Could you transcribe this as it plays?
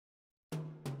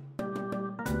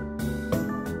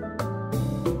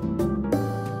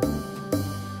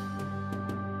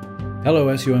Hello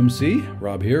SUMC,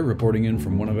 Rob here, reporting in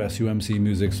from one of SUMC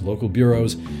Music's local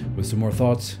bureaus with some more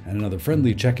thoughts and another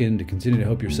friendly check-in to continue to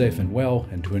hope you're safe and well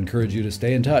and to encourage you to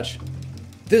stay in touch.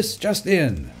 This just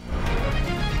in.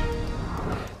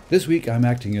 This week I'm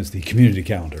acting as the community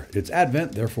calendar. It's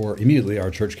Advent, therefore immediately our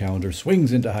church calendar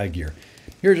swings into high gear.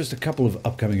 Here are just a couple of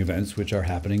upcoming events which are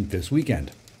happening this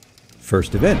weekend.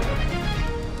 First event.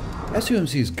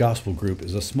 SUMC's gospel group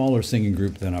is a smaller singing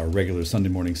group than our regular Sunday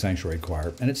morning sanctuary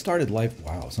choir, and it started life,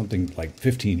 something like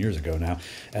 15 years ago now,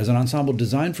 as an ensemble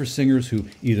designed for singers who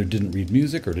either didn't read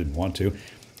music or didn't want to.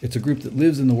 It's a group that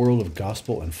lives in the world of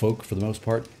gospel and folk for the most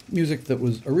part, music that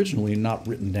was originally not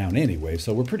written down anyway,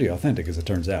 so we're pretty authentic as it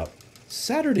turns out.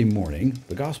 Saturday morning,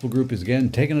 the gospel group is again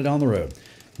taking it on the road.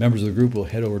 Members of the group will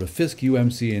head over to Fisk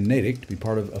UMC in Natick to be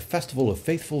part of a Festival of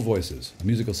Faithful Voices, a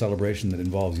musical celebration that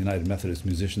involves United Methodist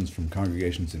musicians from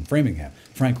congregations in Framingham,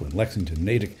 Franklin, Lexington,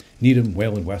 Natick, Needham,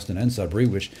 Wayland, Weston, and Sudbury,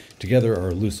 which together are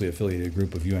a loosely affiliated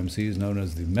group of UMCs known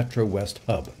as the Metro West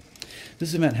Hub.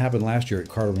 This event happened last year at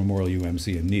Carter Memorial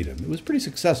UMC in Needham. It was pretty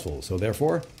successful, so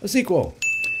therefore, a sequel.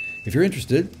 If you're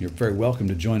interested, you're very welcome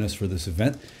to join us for this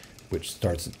event, which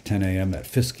starts at 10 a.m. at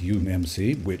Fisk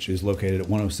UMC, which is located at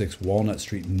 106 Walnut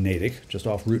Street in Natick, just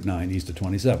off Route 9 east of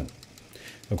 27.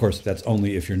 Of course, that's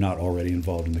only if you're not already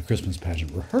involved in the Christmas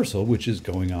pageant rehearsal, which is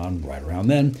going on right around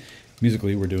then.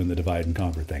 Musically, we're doing the divide and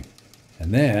conquer thing.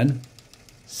 And then,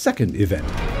 second event.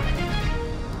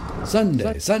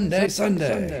 Sunday.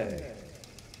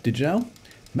 Did you know?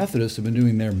 Methodists have been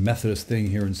doing their Methodist thing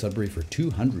here in Sudbury for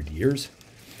 200 years.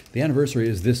 The anniversary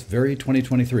is this very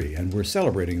 2023, and we're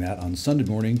celebrating that on Sunday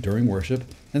morning during worship,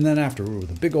 and then afterward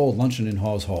with a big old luncheon in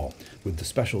Hawes Hall, with the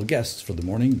special guests for the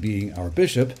morning being our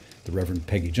bishop, the Reverend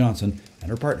Peggy Johnson, and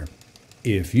her partner.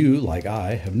 If you, like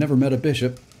I, have never met a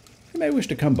bishop, you may wish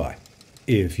to come by.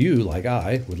 If you, like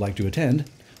I, would like to attend,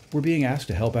 we're being asked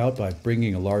to help out by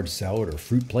bringing a large salad or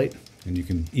fruit plate, and you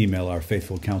can email our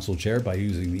faithful council chair by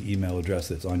using the email address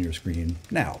that's on your screen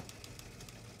now.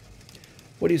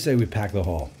 What do you say we pack the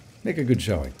hall? Make a good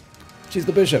showing. She's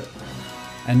the bishop.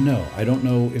 And no, I don't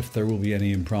know if there will be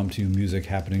any impromptu music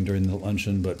happening during the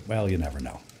luncheon, but, well, you never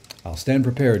know. I'll stand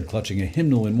prepared, clutching a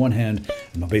hymnal in one hand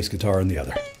and my bass guitar in the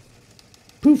other.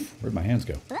 Poof! Where'd my hands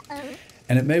go?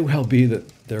 And it may well be that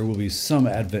there will be some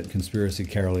Advent conspiracy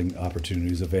caroling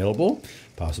opportunities available,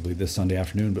 possibly this Sunday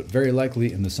afternoon, but very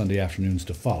likely in the Sunday afternoons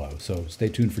to follow. So stay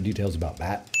tuned for details about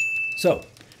that. So,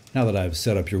 now that I've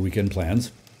set up your weekend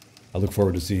plans, I look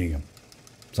forward to seeing you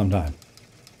sometime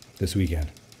this weekend.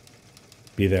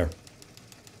 Be there.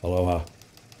 Aloha.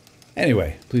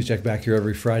 Anyway, please check back here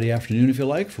every Friday afternoon if you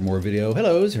like for more video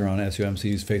hellos here on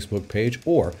SUMC's Facebook page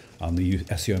or on the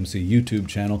SUMC YouTube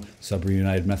channel, Sudbury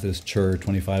United Methodist Church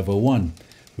 2501,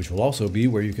 which will also be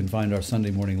where you can find our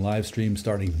Sunday morning live stream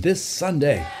starting this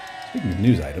Sunday. Speaking of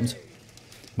news items,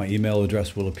 my email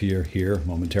address will appear here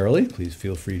momentarily. Please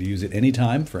feel free to use it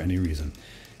anytime for any reason.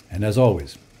 And as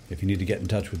always, if you need to get in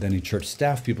touch with any church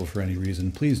staff people for any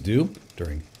reason, please do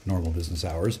during normal business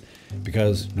hours,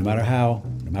 because no matter how,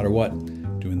 no matter what,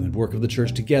 doing the work of the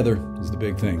church together is the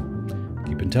big thing.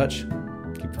 Keep in touch,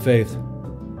 keep the faith,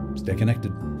 stay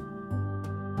connected.